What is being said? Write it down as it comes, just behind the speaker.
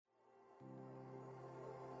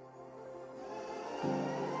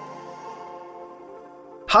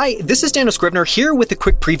Hi, this is Daniel Scrivner here with a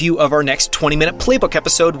quick preview of our next 20-minute playbook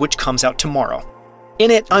episode, which comes out tomorrow. In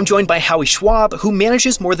it, I'm joined by Howie Schwab, who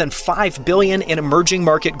manages more than $5 billion in emerging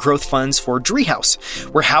market growth funds for Driehaus,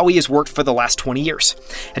 where Howie has worked for the last 20 years.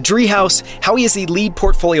 At Driehaus, Howie is the lead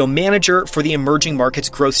portfolio manager for the emerging markets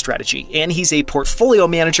growth strategy, and he's a portfolio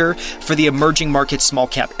manager for the emerging market small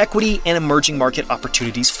cap equity and emerging market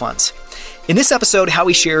opportunities funds. In this episode,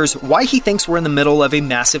 Howie shares why he thinks we're in the middle of a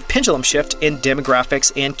massive pendulum shift in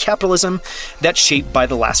demographics and capitalism that's shaped by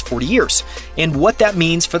the last 40 years, and what that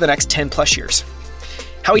means for the next 10 plus years.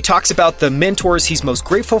 Howie talks about the mentors he's most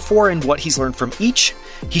grateful for and what he's learned from each.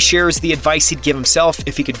 He shares the advice he'd give himself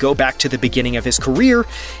if he could go back to the beginning of his career,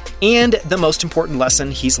 and the most important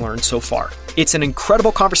lesson he's learned so far. It's an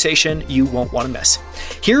incredible conversation you won't want to miss.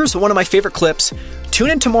 Here's one of my favorite clips. Tune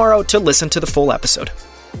in tomorrow to listen to the full episode.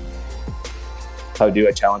 How do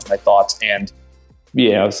I challenge my thoughts? And,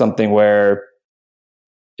 something where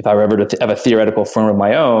if I were ever to have a theoretical firm of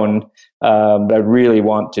my own, what I really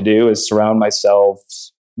want to do is surround myself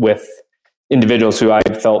with individuals who I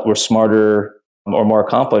felt were smarter or more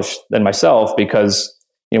accomplished than myself, because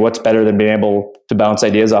what's better than being able to bounce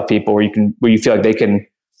ideas off people where you feel like they can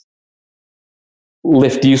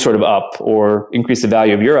lift you sort of up or increase the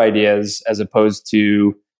value of your ideas, as opposed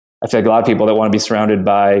to, I feel like a lot of people that want to be surrounded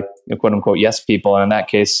by quote unquote yes people, and in that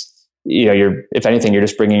case, if anything, you're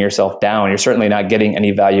just bringing yourself down. You're certainly not getting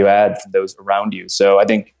any value add from those around you. So I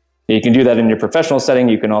think you can do that in your professional setting.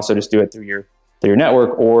 You can also just do it through your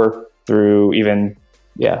network or through even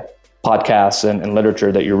podcasts and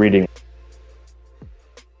literature that you're reading.